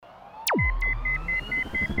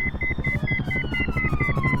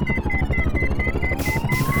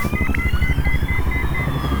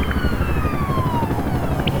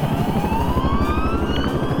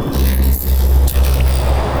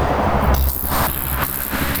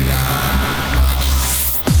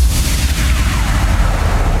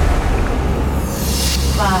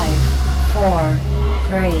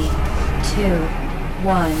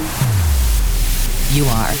1. You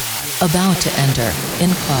are about to enter In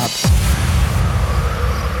Club.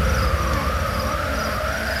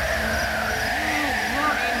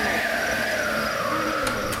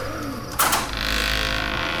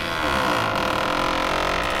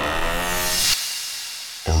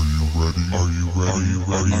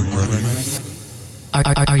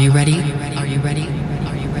 Are you ready? Are you ready?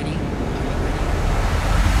 Are you ready?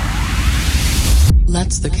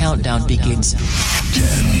 Let's the countdown begins. 10,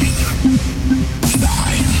 9,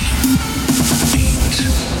 8,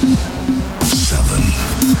 7,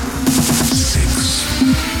 6,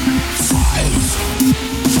 5,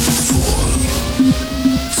 4,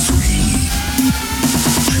 3,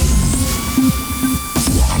 2,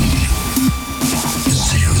 1,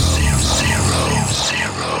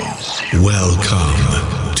 0. Welcome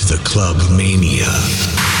to the Club Mania.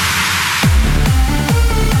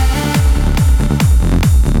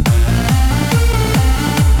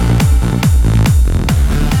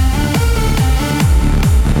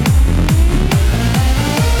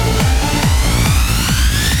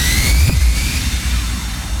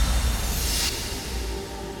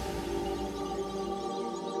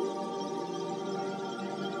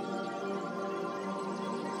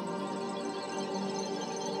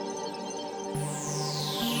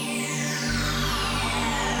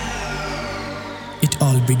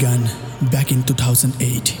 All began back in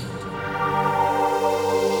 2008.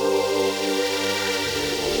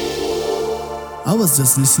 I was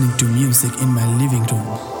just listening to music in my living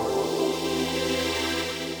room,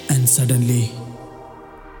 and suddenly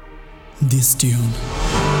this tune.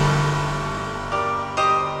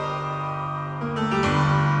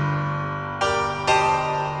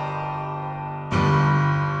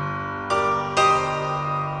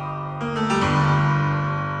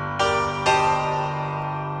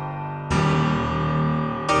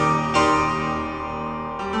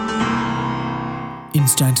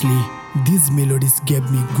 Instantly, these melodies gave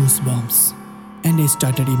me goosebumps, and I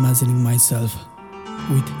started imagining myself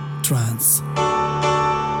with trance.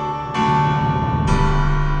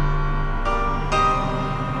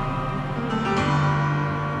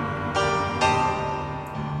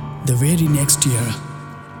 The very next year,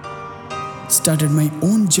 started my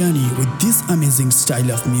own journey with this amazing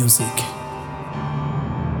style of music.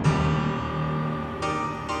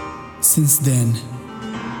 Since then,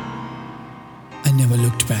 I never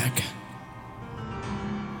looked back.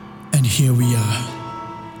 And here we are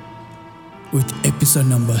with episode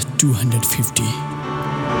number 250.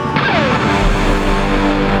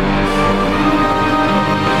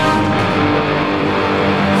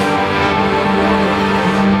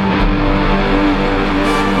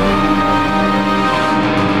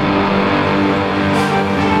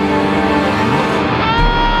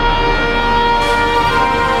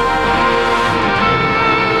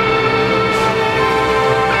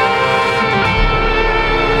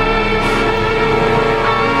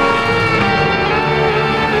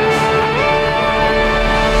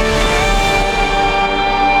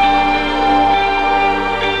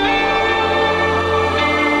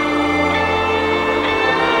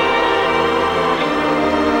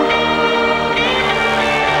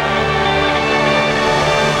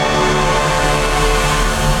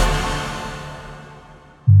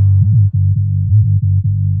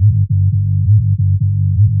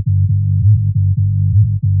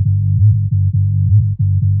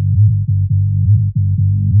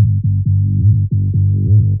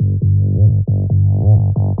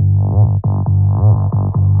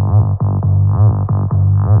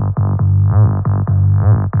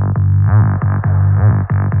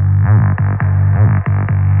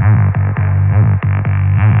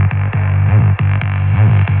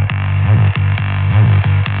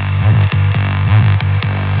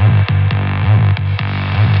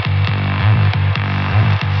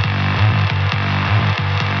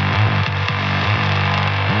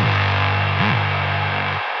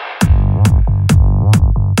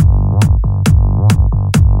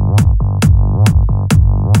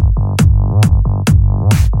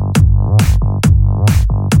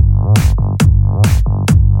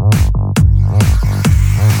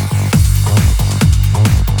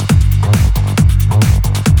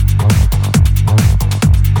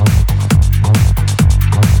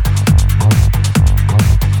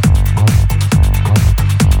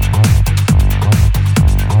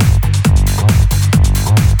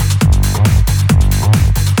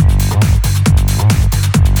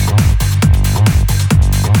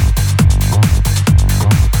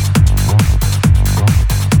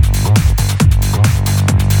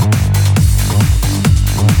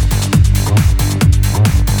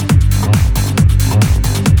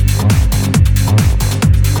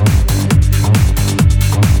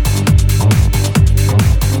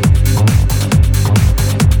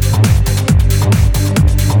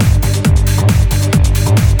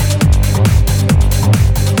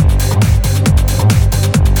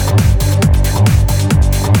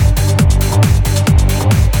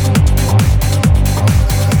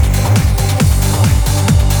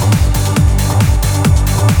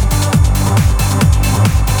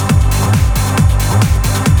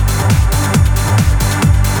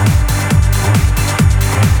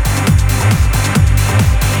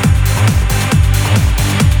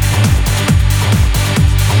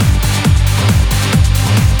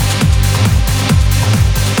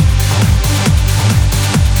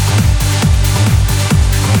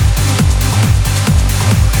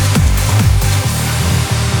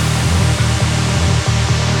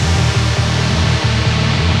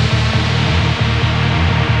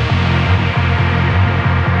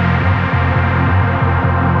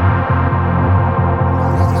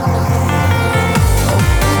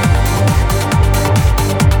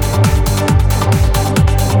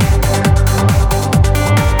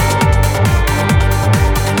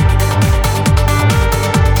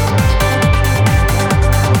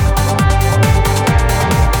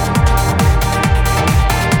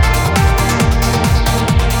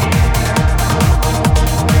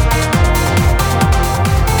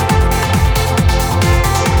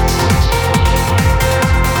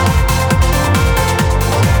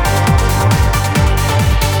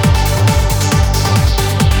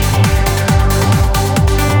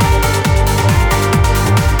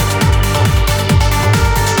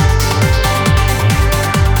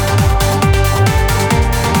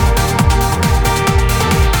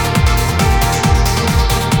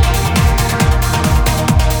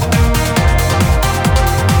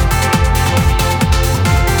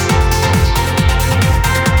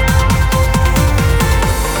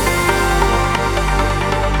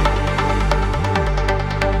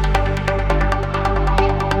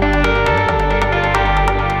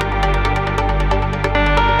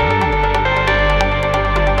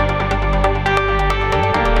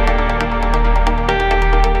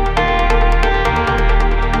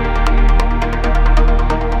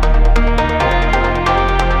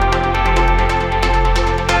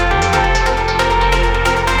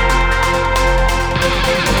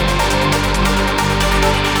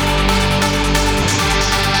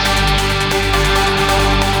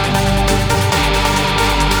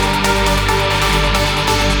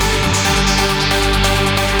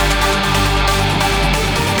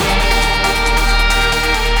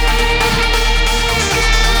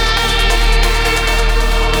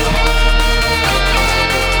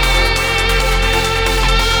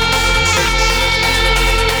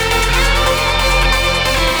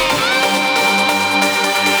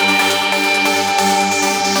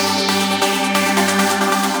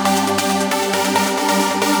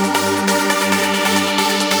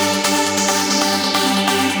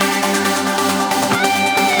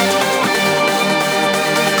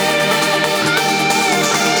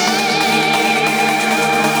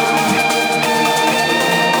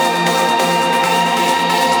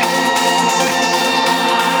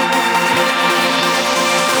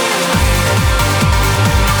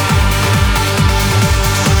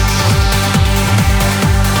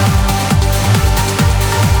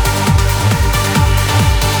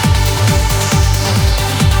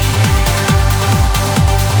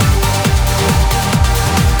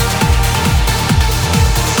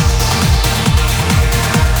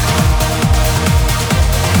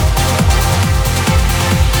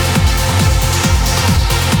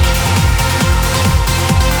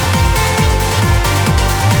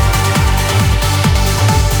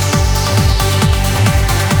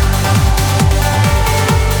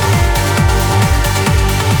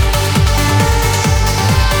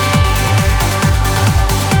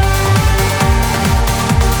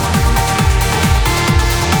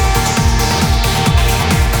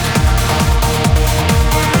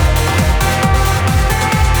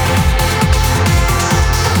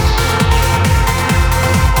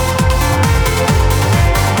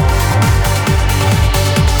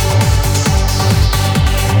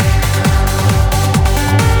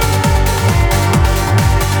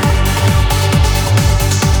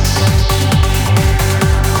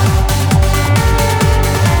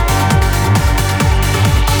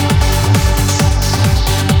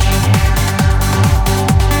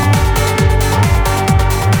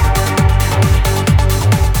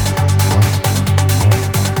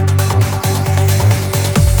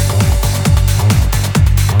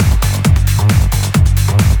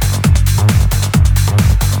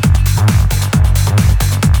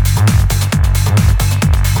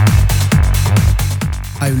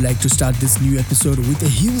 to start this new episode with a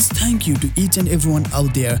huge thank you to each and everyone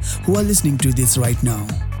out there who are listening to this right now.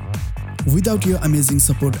 Without your amazing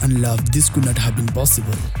support and love, this could not have been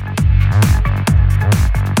possible.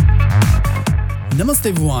 Namaste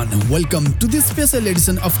everyone, welcome to this special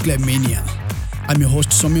edition of Club Mania. I'm your host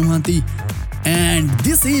Soumya Mohanty and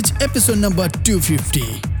this is episode number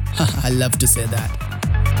 250. I love to say that.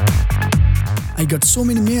 I got so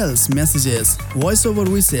many mails, messages,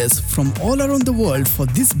 voiceover wishes from all around the world for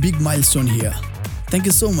this big milestone here. Thank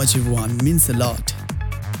you so much everyone, means a lot.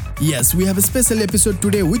 Yes, we have a special episode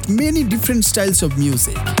today with many different styles of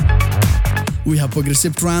music. We have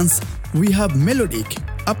progressive trance, we have melodic,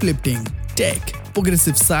 uplifting, tech,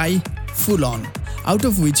 progressive psy, full on, out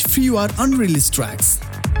of which few are unreleased tracks.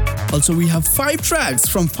 Also we have 5 tracks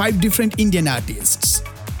from 5 different Indian artists.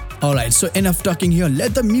 Alright, so enough talking here,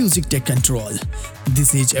 let the music take control.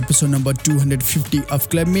 This is episode number 250 of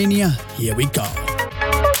Club Mania, here we go.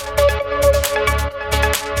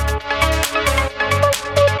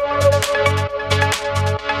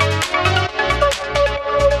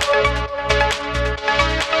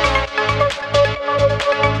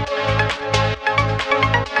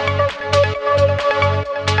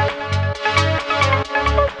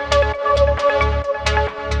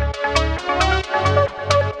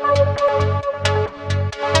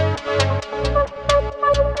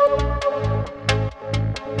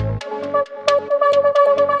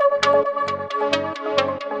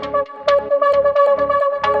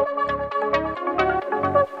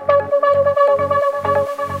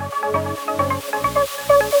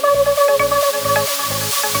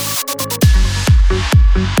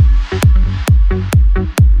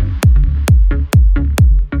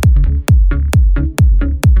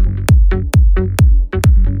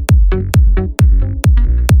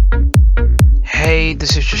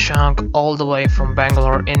 This is Shashank all the way from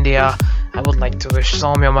Bangalore, India. I would like to wish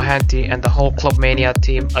Soumya Mohanty and the whole Club Mania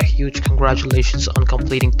team a huge congratulations on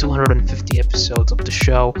completing 250 episodes of the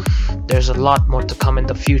show. There's a lot more to come in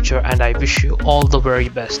the future and I wish you all the very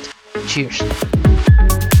best. Cheers.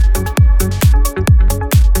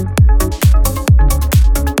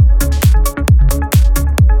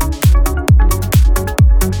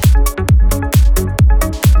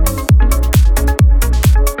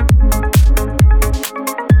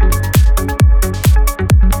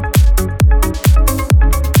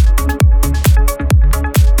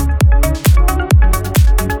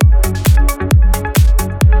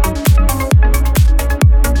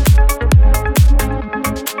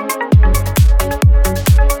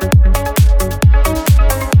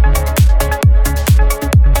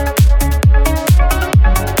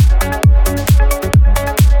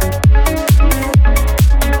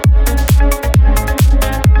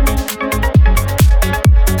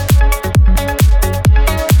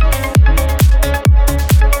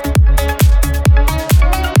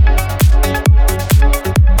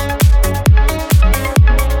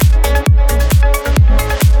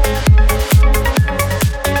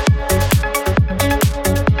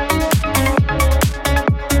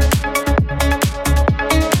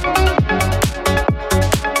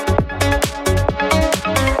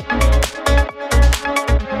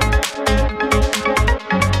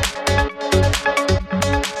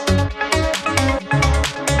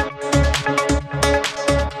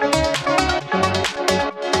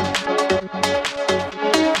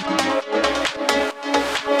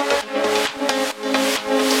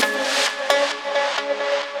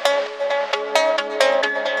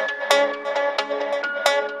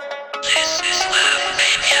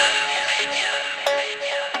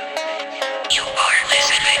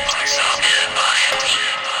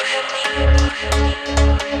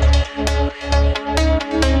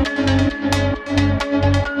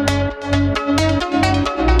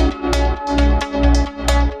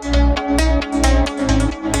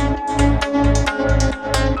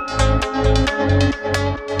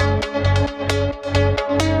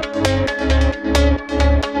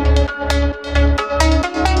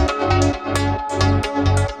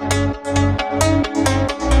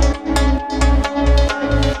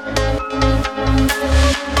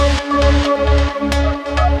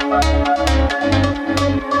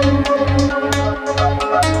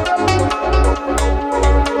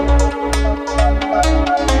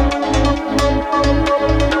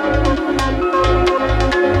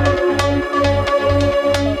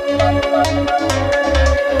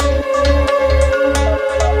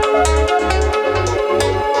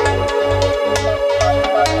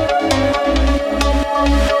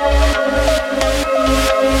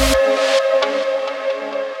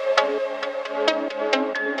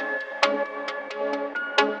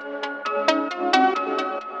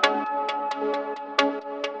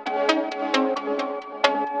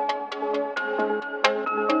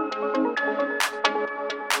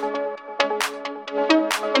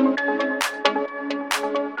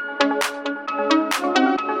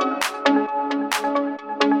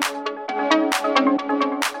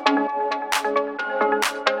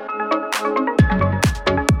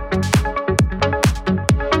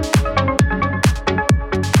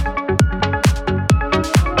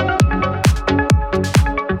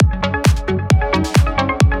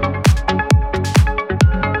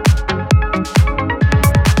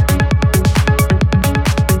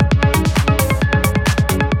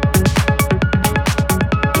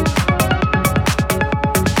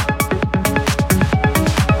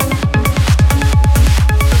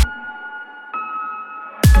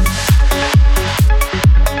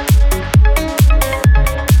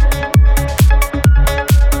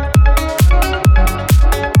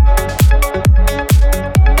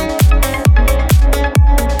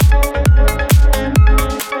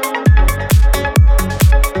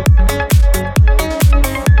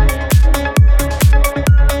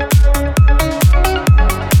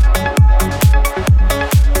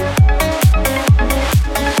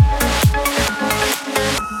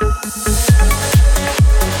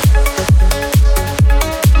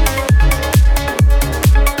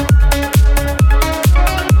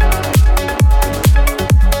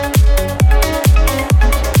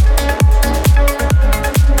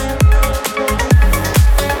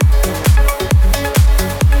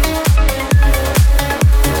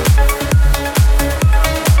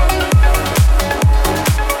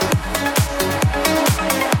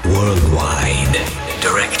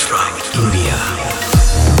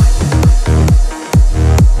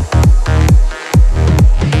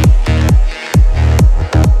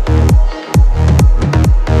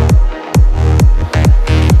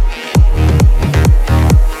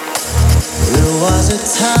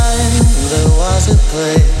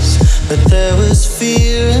 place, but there was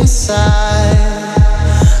fear inside.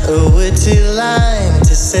 A witty line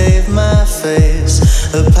to save my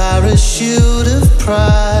face, a parachute of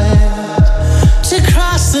pride. To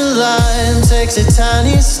cross the line takes a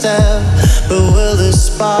tiny step, but will the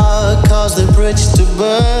spark cause the bridge to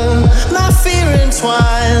burn? My fear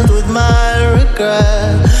entwined with my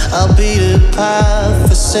regret, I'll beat a path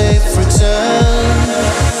for safe return.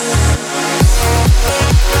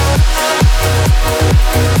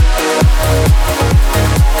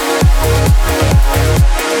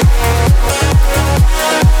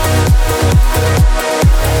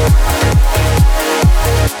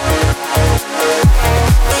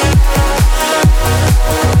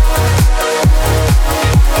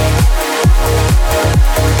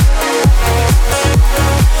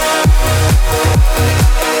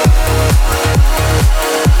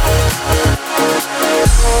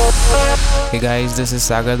 Hey guys, this is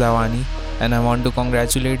Sagar Dawani and I want to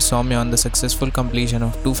congratulate Soumya on the successful completion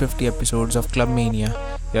of 250 episodes of Club Mania.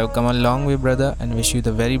 You have come a long way, brother, and wish you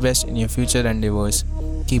the very best in your future endeavors.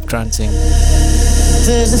 Keep trancing.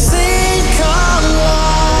 There's a thing called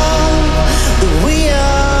love that we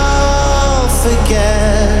all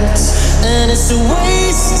forget, and it's a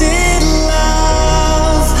wasted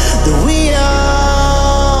love that we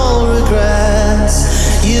all regret.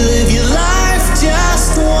 You live your life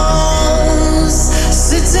just once.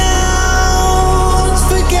 Sit down,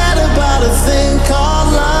 forget about a thing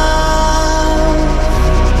called love.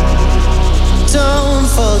 Don't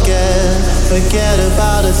forget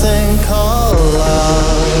about a thing called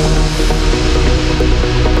love.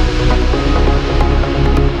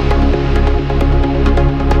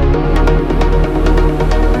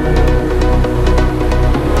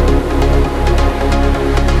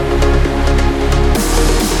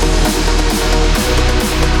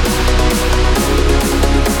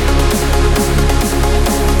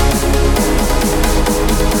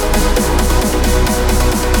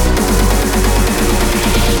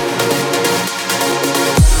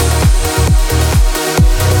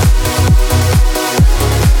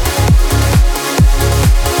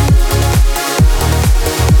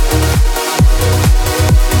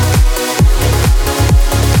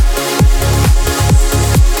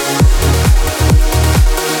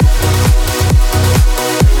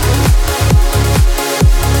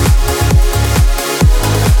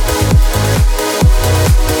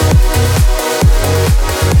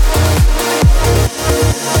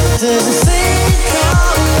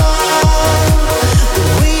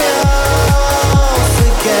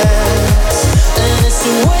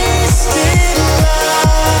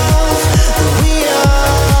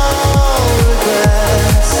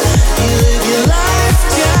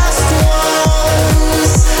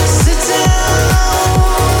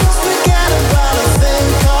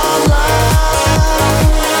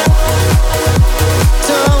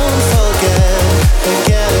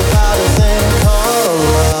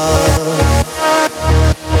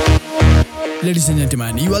 Ladies and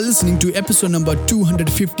gentlemen, you are listening to episode number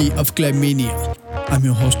 250 of Club Mania. I'm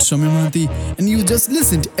your host Soumya Mohanty, and you just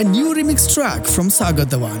listened a new remix track from Sagar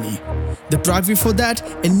Dawani. The track before that,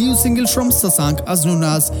 a new single from Sasank as known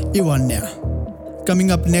as Ivania.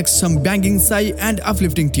 Coming up next, some banging sigh and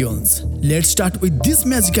uplifting tunes. Let's start with this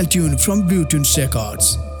magical tune from Blue Tunes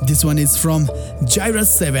Records. This one is from Gyra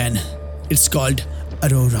 7. It's called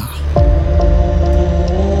Aurora.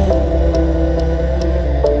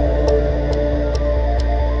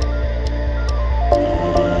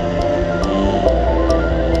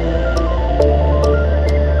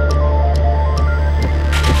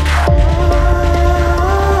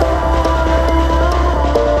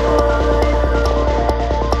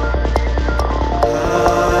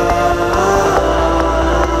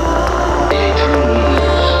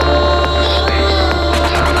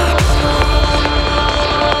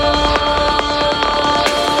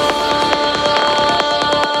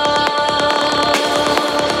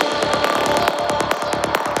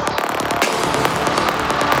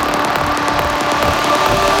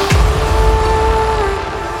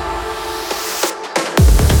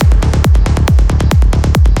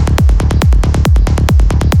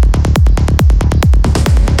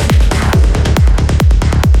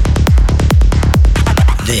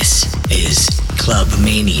 This is Club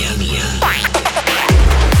Mania.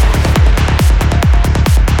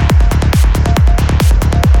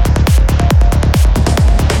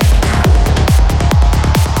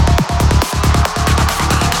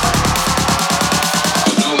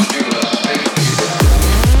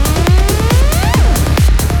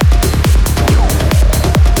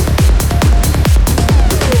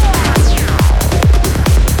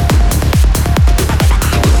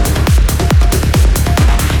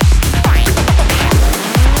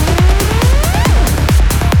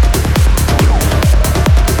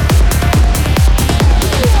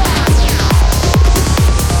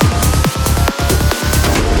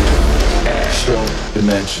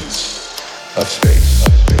 of space.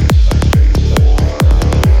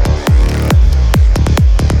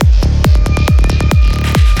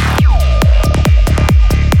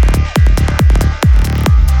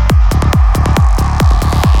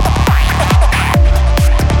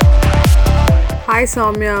 Hi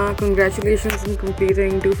Soumya, congratulations on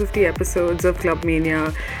completing 250 episodes of Club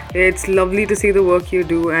Mania. It's lovely to see the work you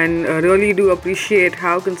do and really do appreciate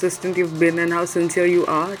how consistent you've been and how sincere you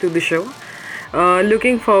are to the show.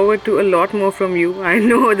 Looking forward to a lot more from you. I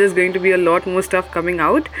know there's going to be a lot more stuff coming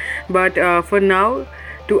out, but for now,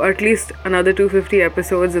 to at least another 250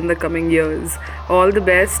 episodes in the coming years. All the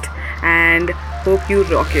best and hope you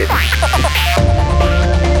rock it.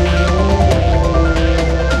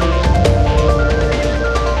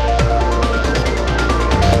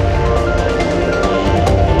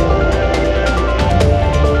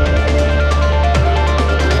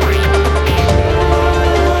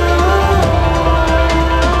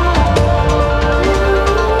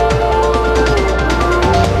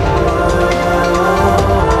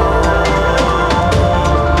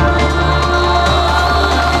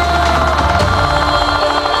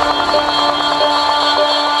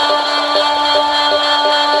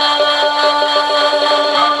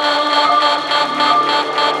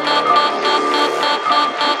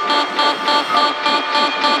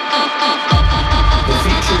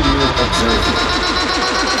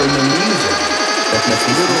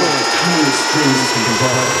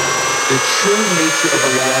 The true nature of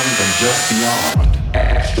reality and just beyond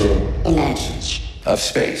extra dimensions of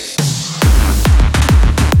space.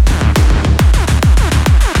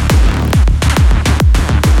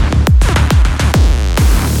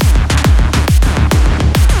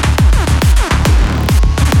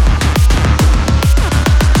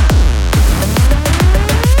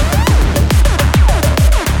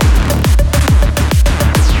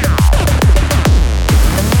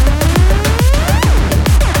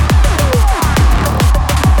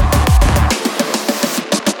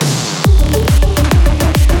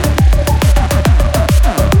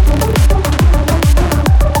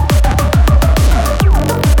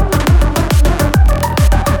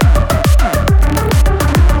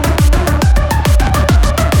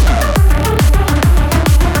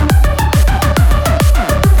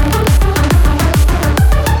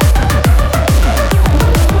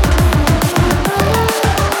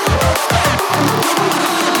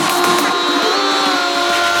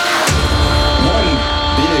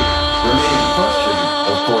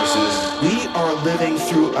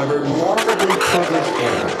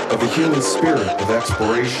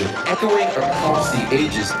 Echoing across the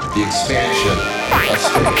ages, the expansion of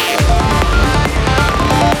space.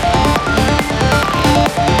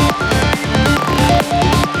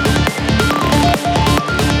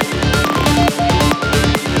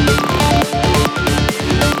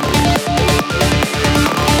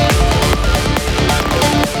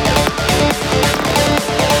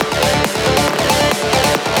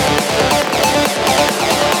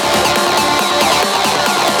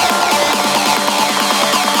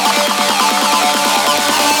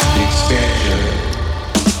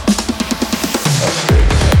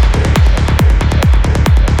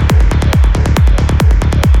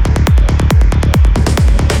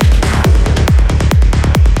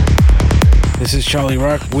 This is Charlie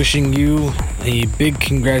Rock wishing you a big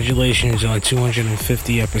congratulations on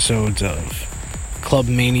 250 episodes of Club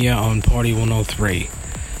Mania on Party 103.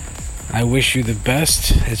 I wish you the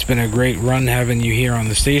best. It's been a great run having you here on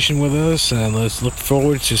the station with us, and let's look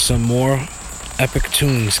forward to some more epic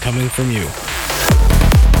tunes coming from you.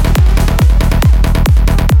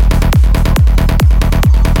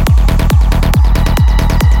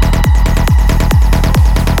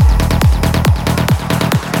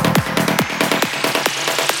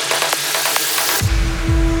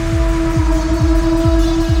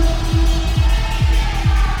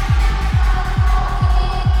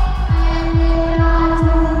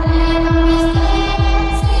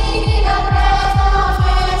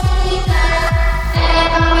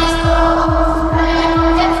 Oh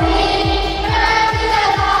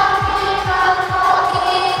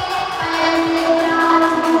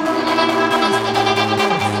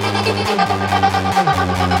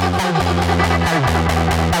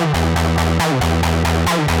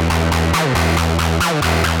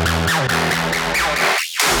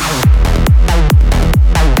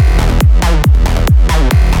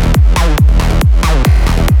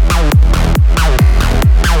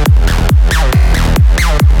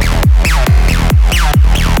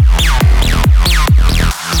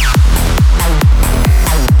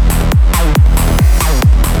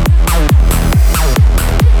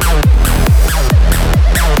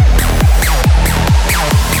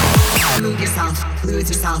yourself, lose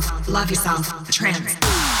yourself, love yourself, trance.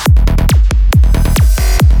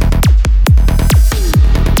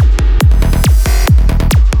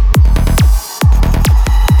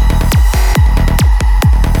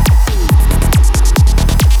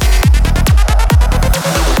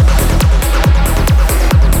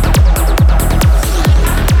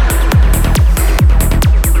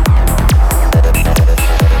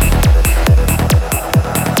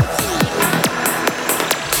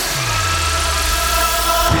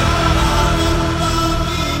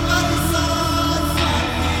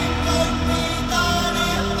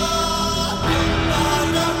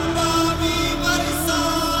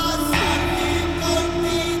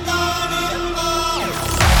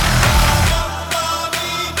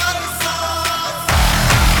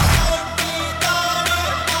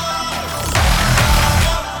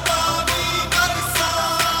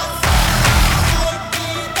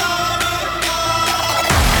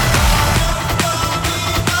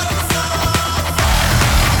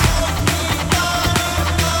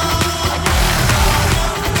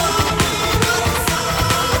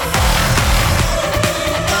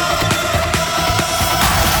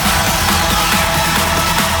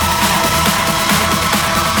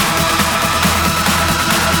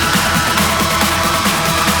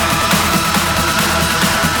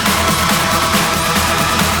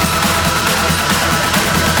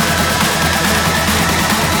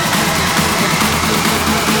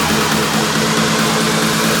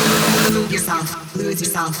 Lose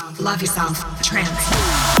yourself, love yourself,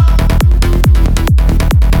 trance.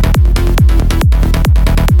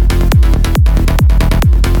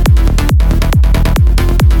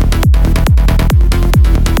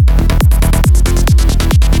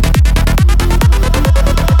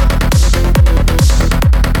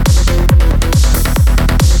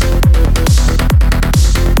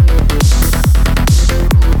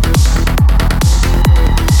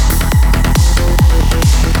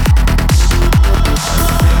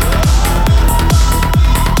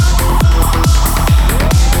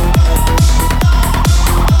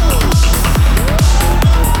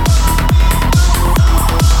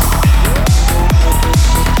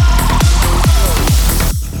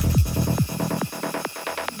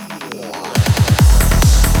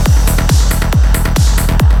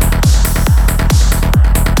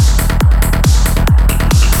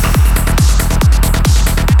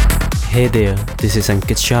 Hey there, this is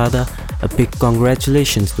Ankit Shada. A big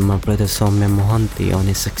congratulations to my brother Soumya Mohanty on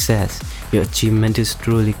his success. Your achievement is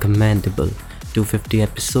truly commendable. 250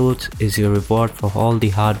 episodes is your reward for all the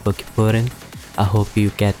hard work you put in. I hope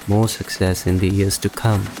you get more success in the years to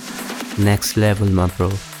come. Next level, my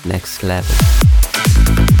bro. Next level.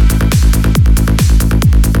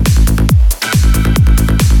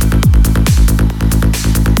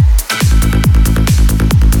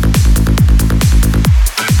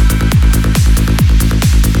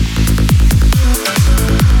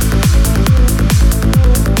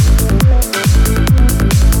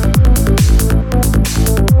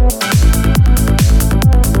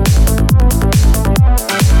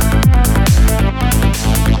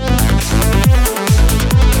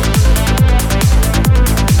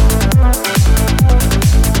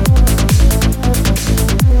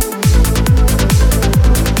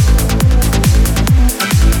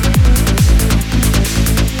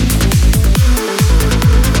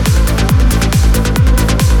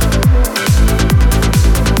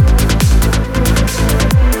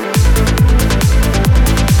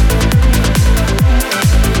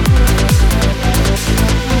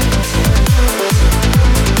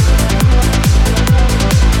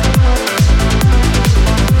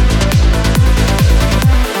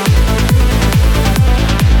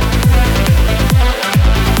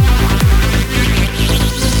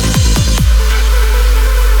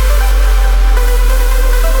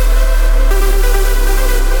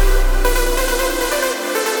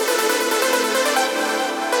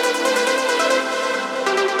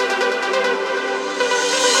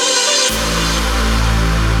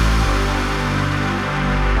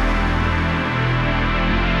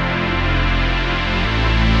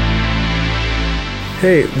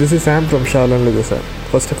 Hey, this is Sam from Shaolin Lugasa.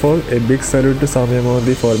 First of all, a big salute to Soumya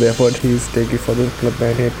Mohanty for the effort he is taking for the Club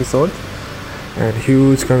Mania episode, and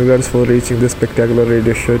huge congrats for reaching this spectacular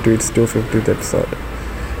radio show to its 250th episode.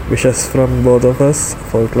 Wishes from both of us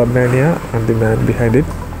for Club Mania and the man behind it,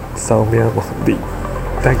 Soumya Mohanty.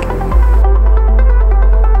 Thank you.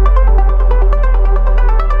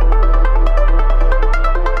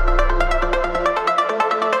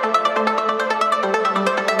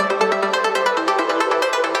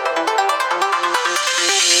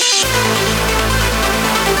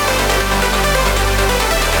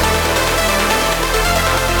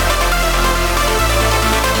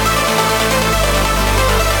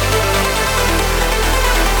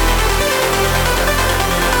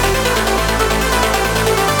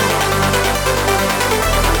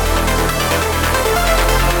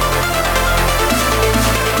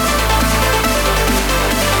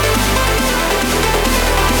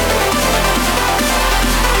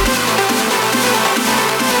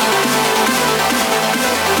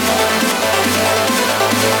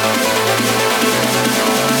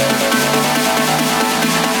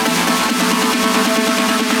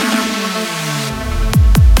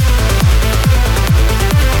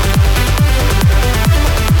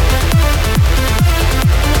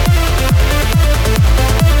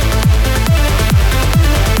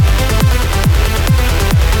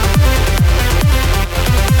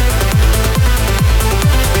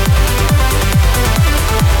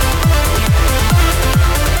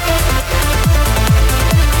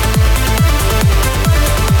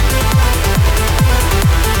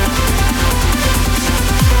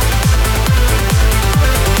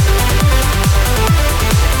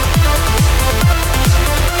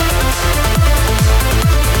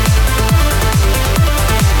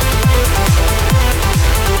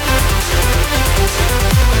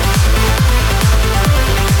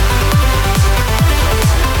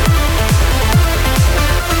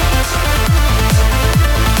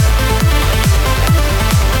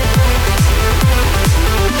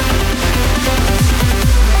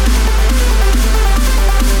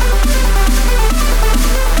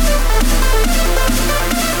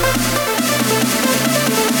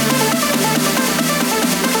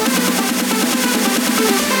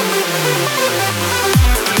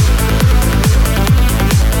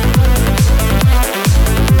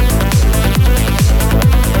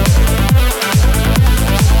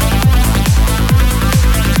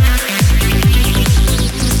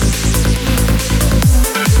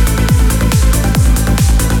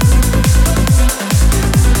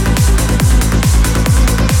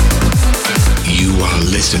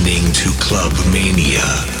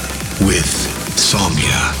 with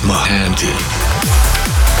Soumya Mohanty.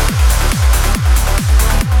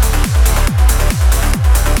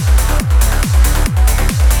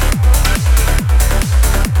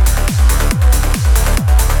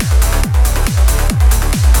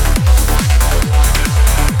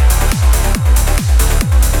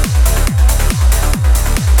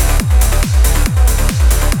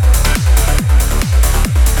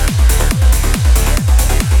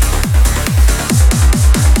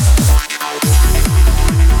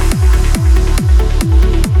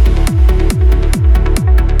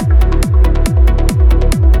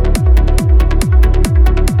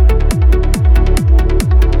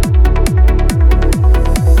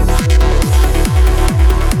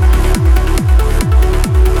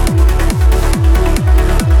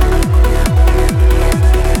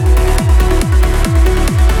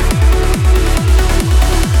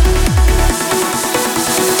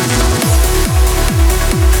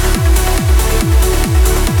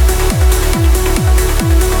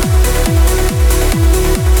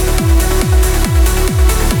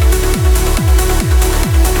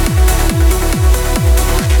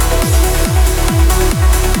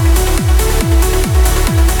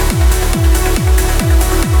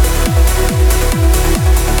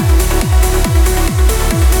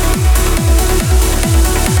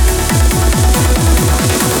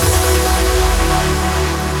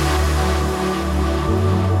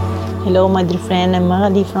 Hello, my dear friend. I'm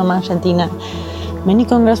Magali from Argentina. Many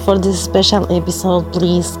congrats for this special episode.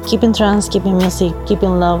 Please keep in trance, keep in music, keep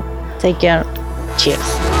in love. Take care.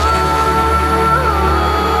 Cheers.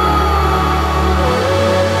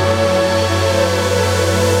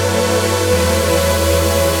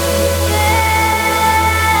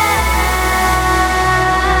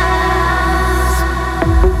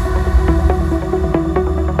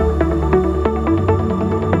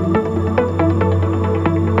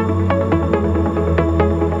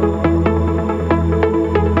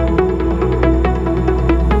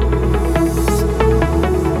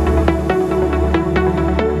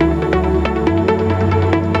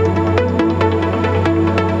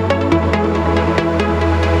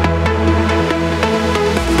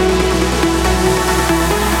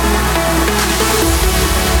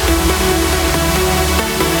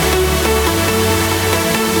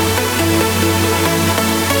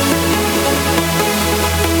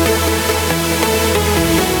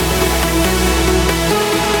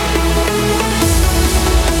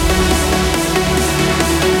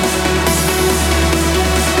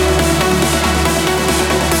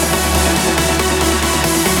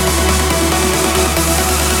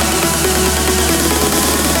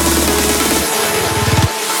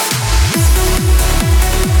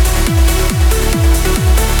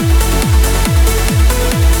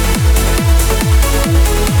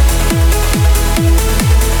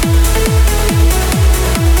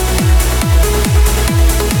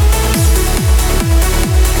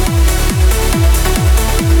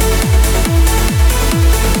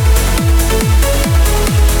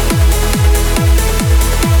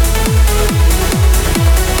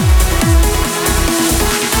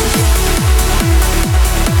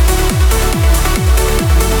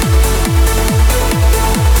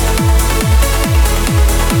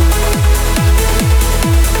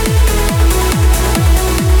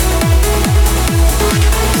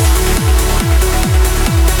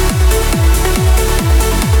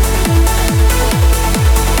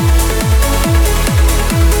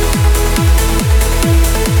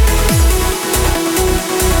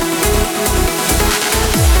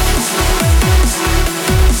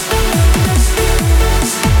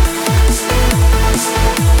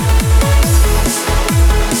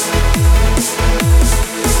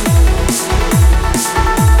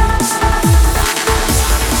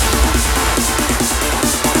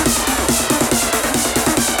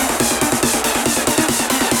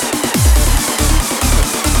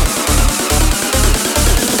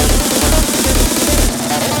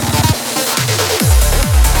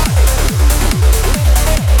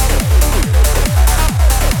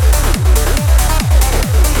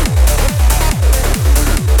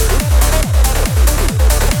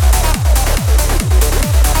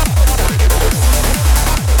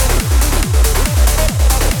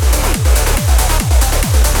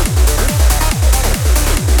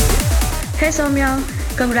 Hey Soumya,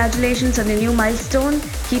 congratulations on a new milestone.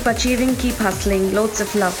 Keep achieving, keep hustling. Loads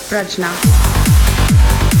of love, Prajna.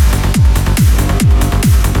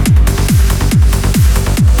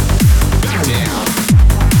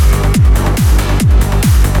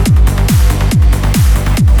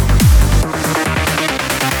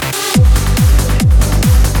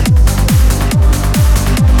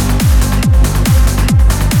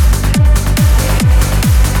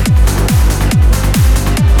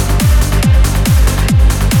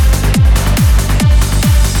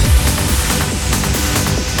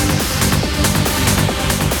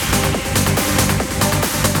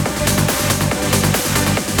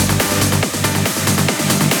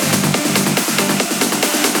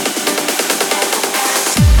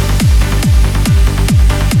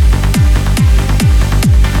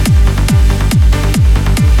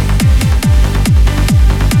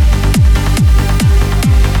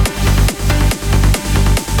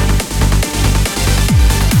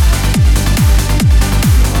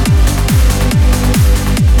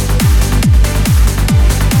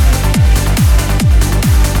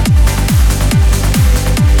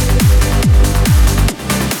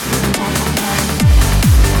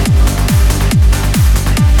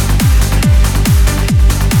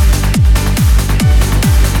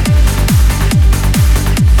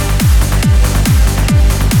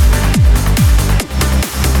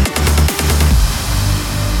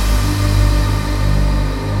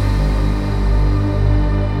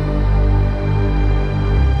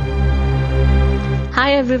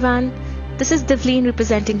 everyone. This is Devleen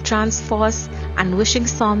representing Transforce and wishing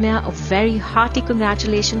Soumya a very hearty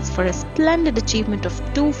congratulations for a splendid achievement of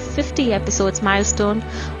 250 episodes milestone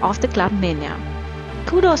of the Club Mania.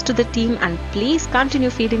 Kudos to the team and please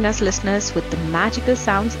continue feeding us listeners with the magical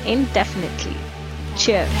sounds indefinitely.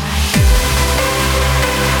 Cheers.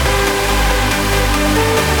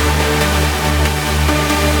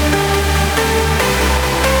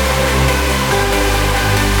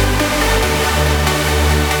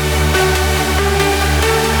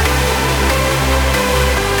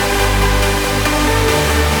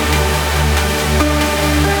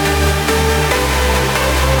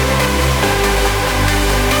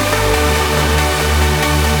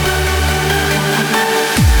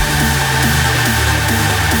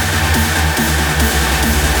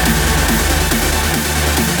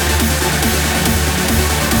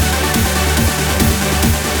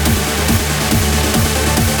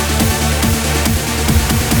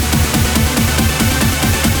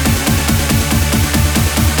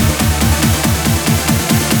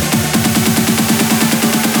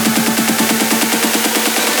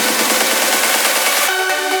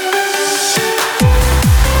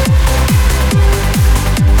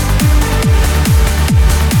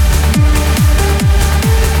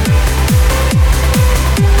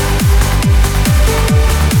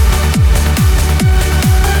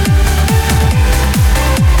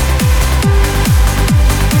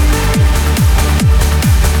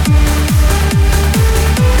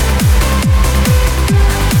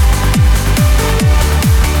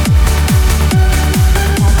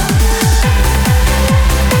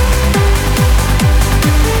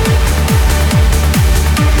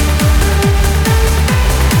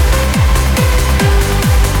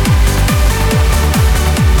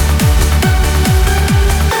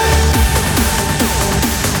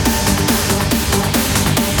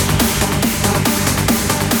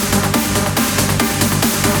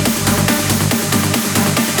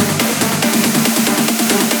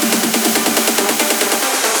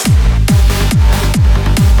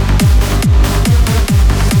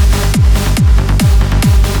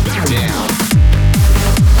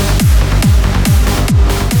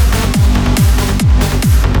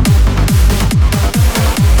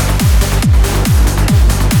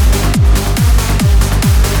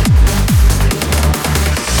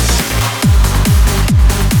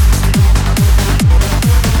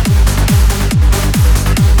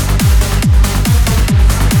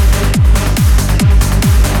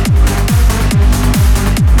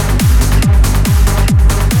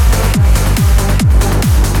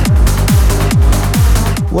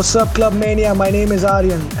 What's up, Club Mania? My name is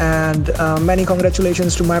Aryan, and many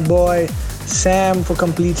congratulations to my boy Sam for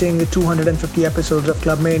completing the 250 episodes of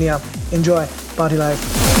Club Mania. Enjoy, party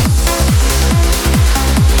life.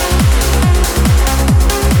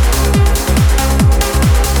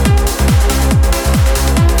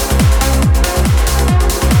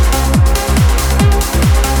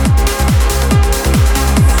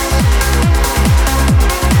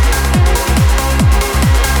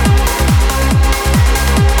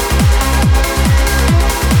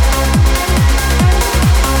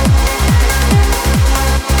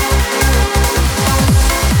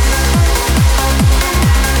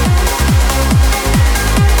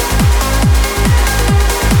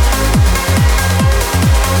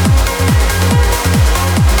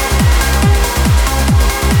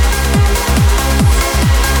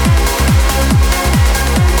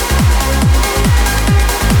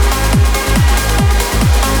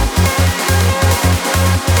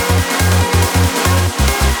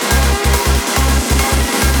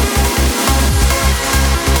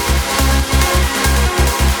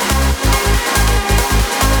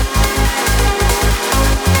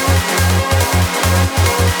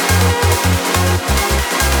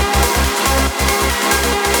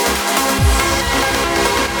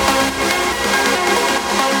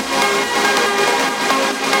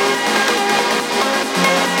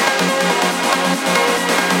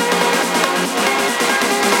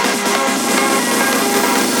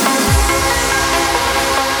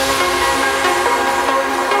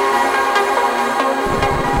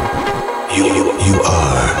 You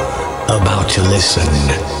are about to listen.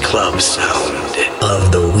 Club Sound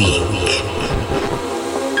of the Week.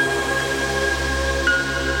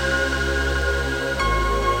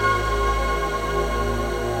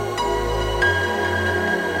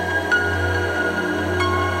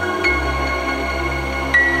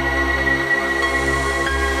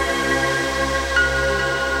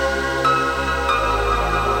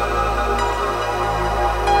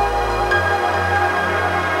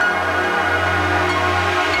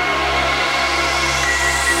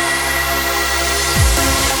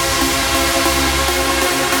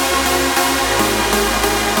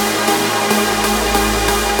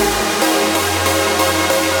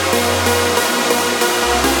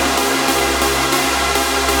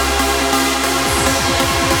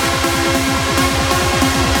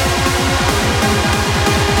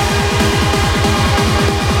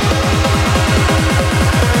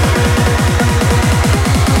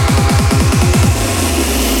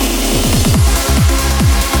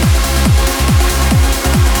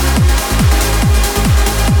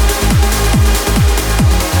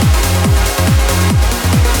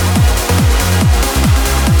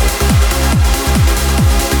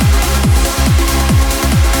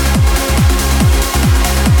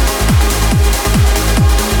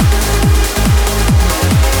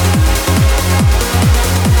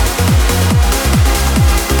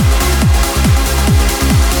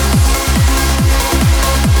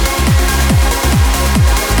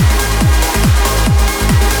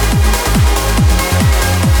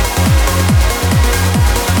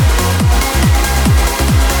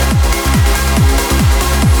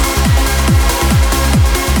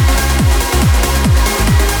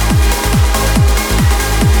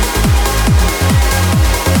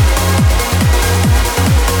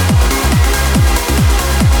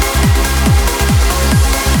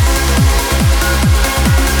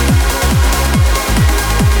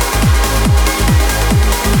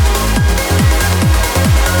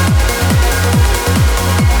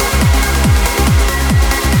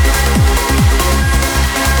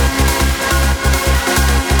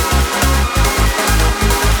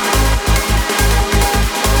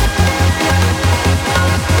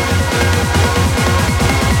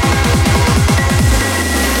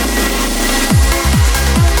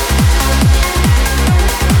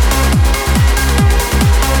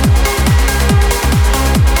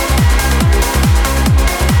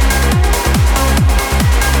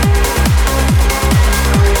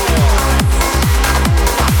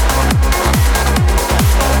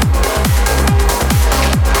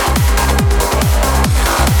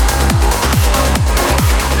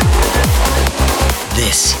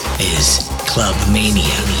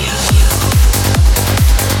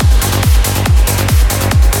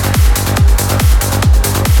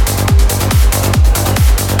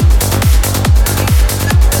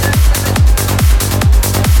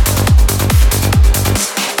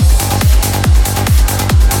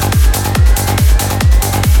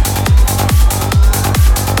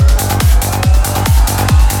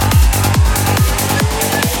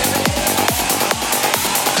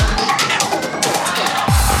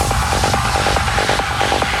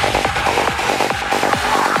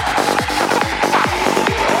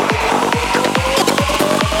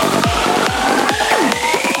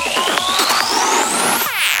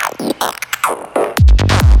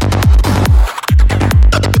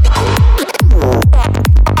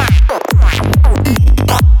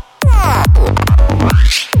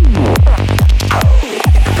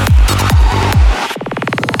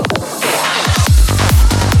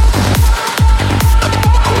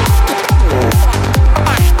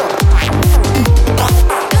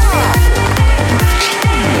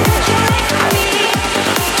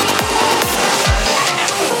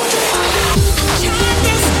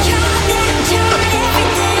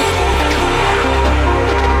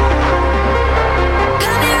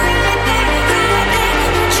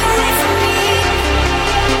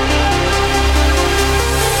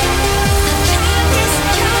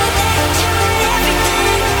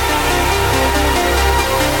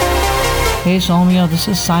 Hey Soumya, this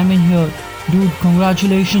is Simon here. Dude,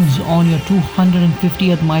 congratulations on your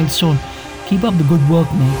 250th milestone. Keep up the good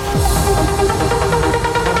work, mate.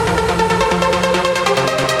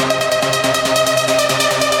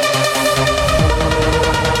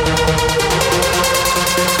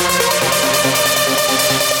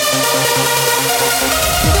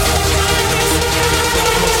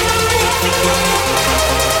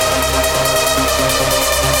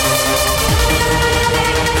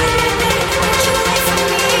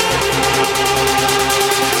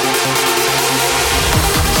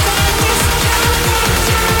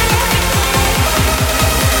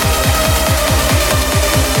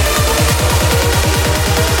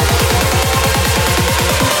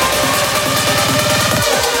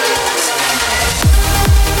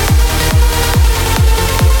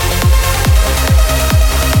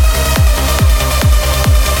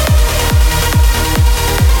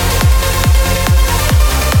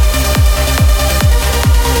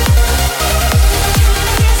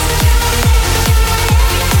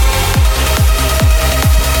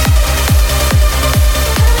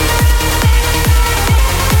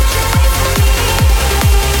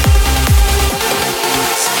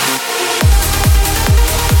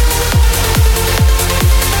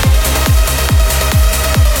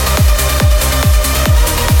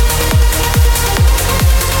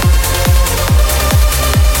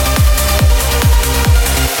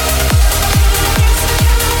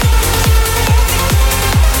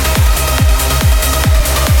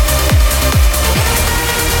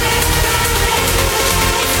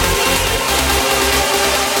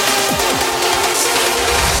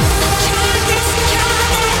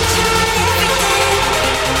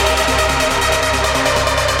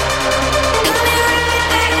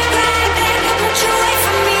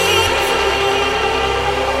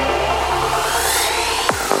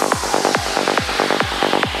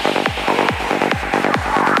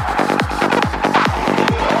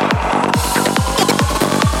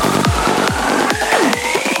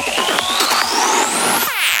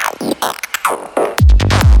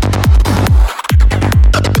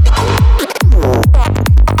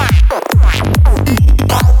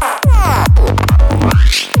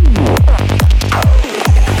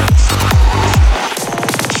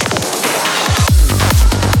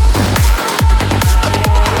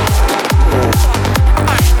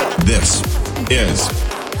 is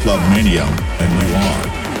Club Mania, and you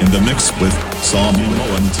are in the mix with Sami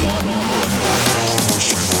Mohan.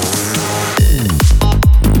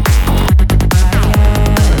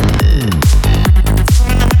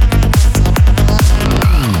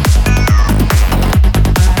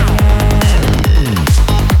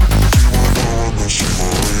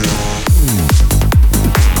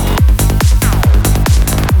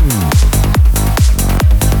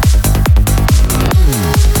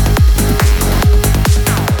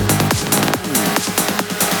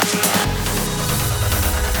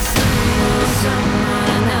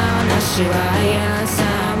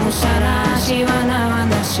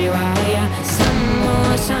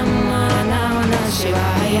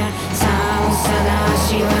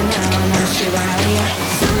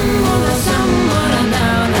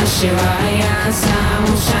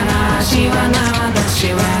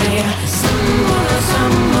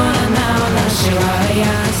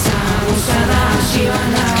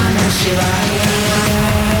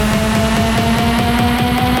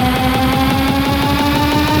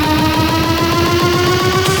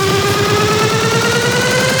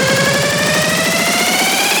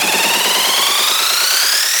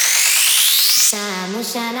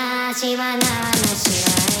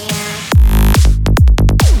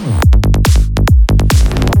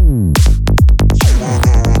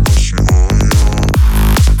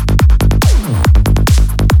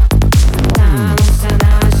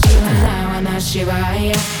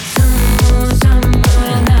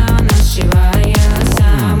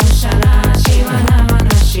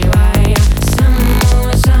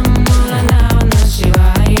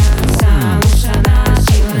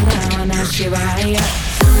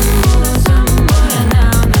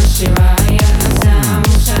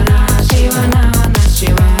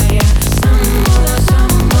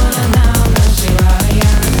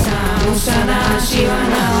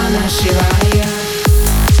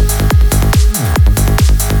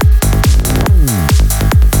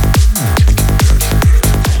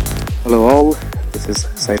 Hello all, this is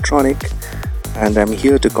Cytronic and I'm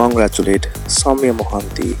here to congratulate Soumya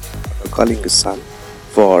Mohanty, Kalinga's son,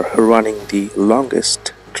 for running the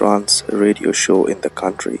longest trance radio show in the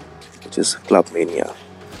country, which is Club Mania.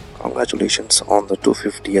 Congratulations on the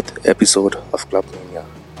 250th episode of Club Mania.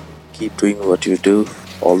 Keep doing what you do.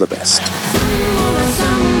 All the best.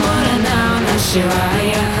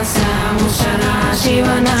 Shivaya, Samu Shara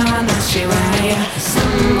Shiva Nana Shivaya,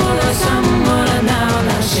 Sambhura Sambhura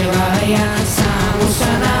Nana Shivaya, Samu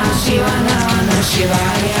Shara Shiva Nana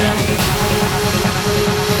Shivaya.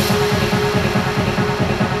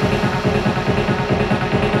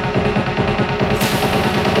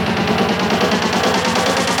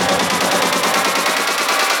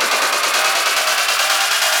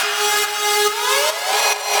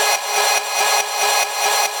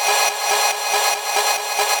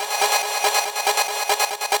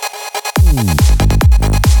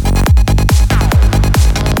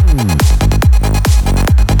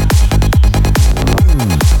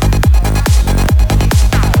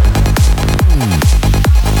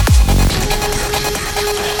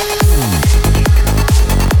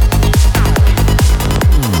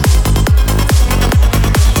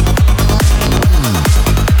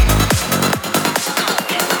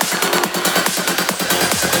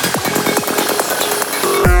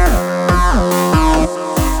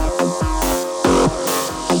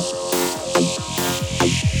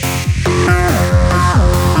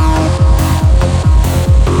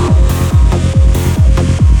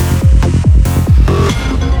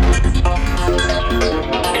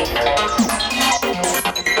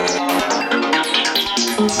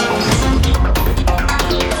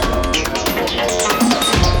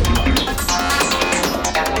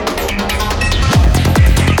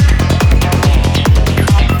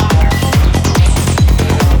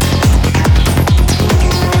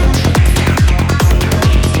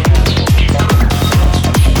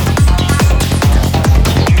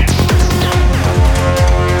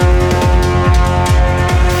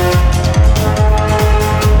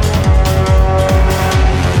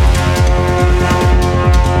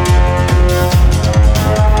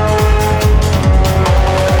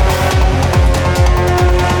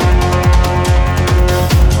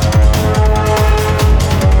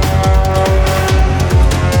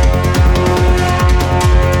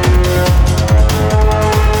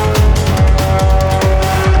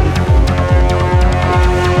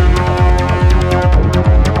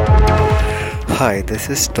 Hi, this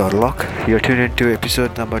is Torlock. You're tuned into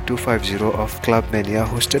episode number 250 of Club Mania,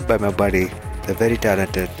 hosted by my buddy, the very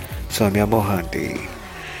talented Soumya Mohanty.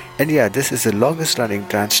 And yeah, this is the longest running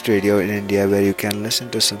trance radio in India where you can listen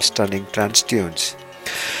to some stunning trance tunes.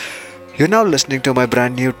 You're now listening to my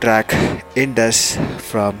brand new track, Indus,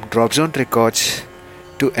 from Drop Zone Records.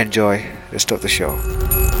 To enjoy rest of the show.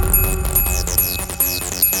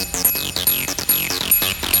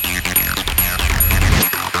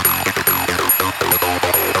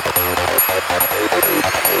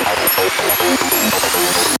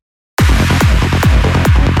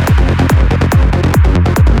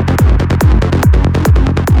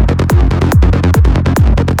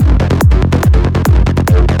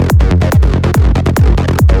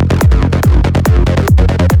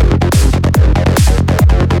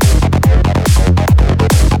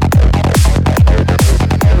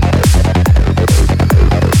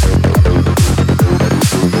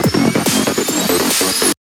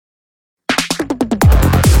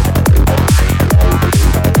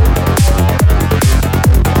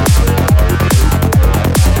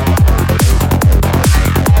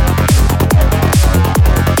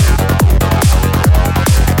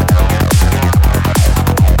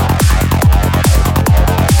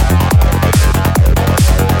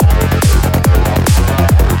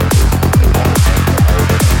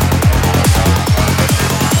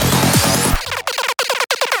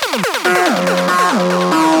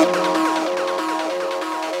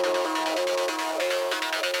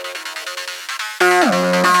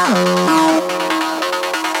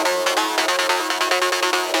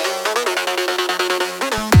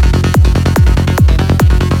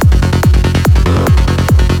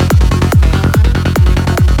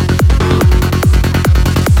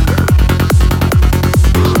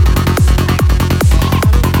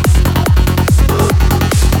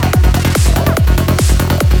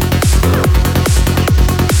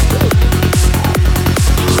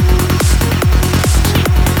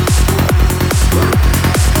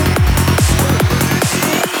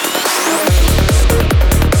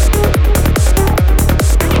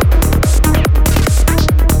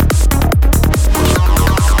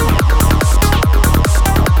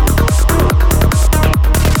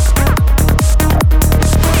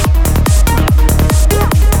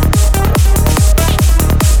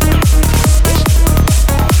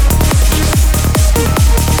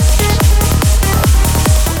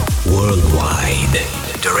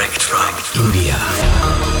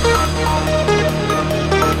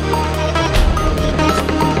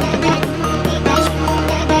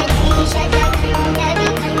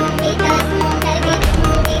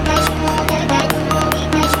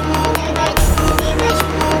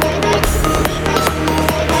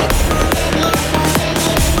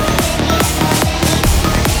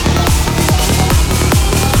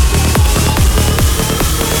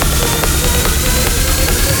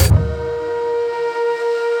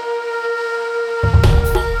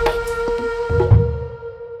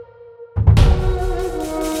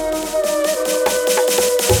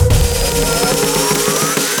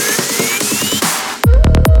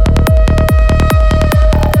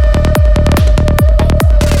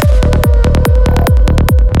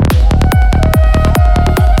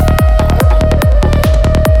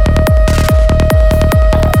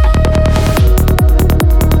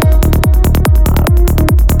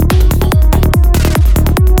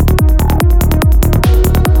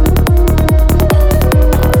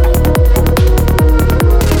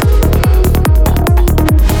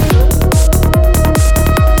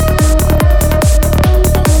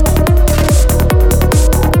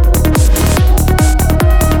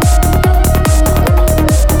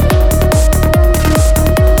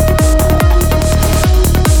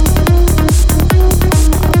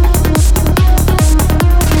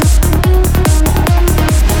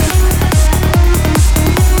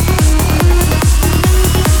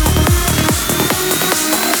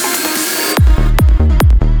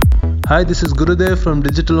 Hi, this is Gurudev from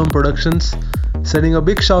Digital Home Productions, sending a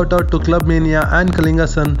big shout out to Club Mania and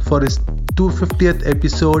Kalinga-san for his 250th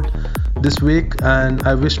episode this week, and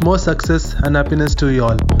I wish more success and happiness to you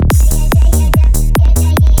all.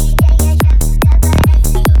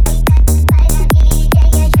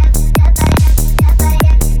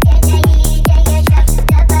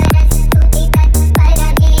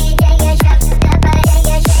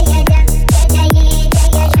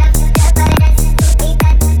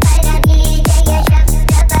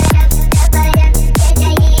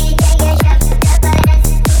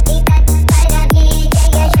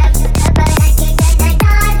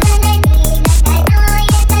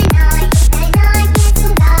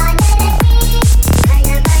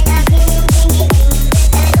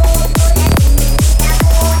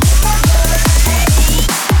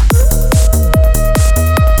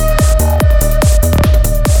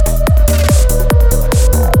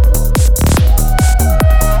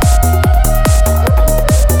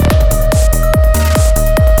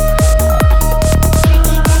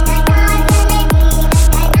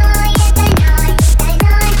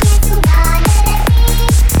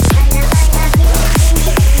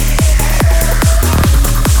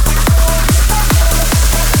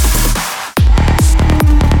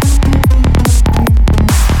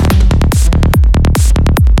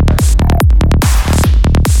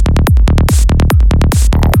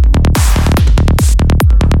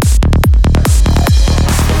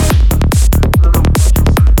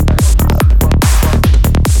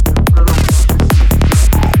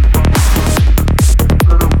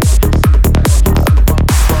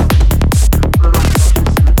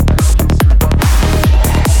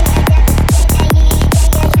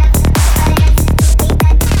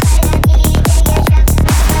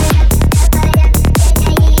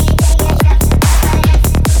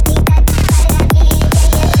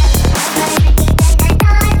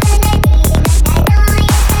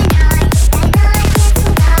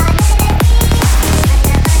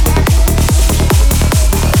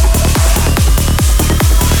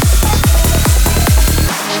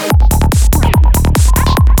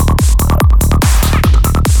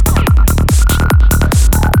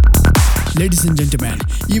 Ladies and gentlemen,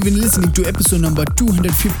 you've been listening to episode number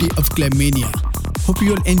 250 of Club Mania. Hope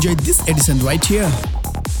you all enjoyed this edition right here.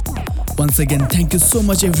 Once again, thank you so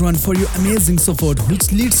much everyone for your amazing support,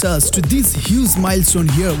 which leads us to this huge milestone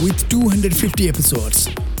here with 250 episodes.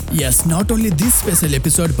 Yes, not only this special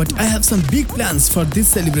episode, but I have some big plans for this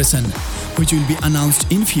celebration, which will be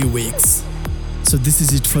announced in few weeks. So this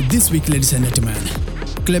is it for this week, ladies and gentlemen.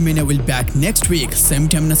 Club Mania will be back next week, same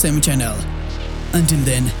time, same channel. Until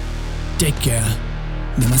then, take care.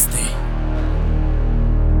 Namaste.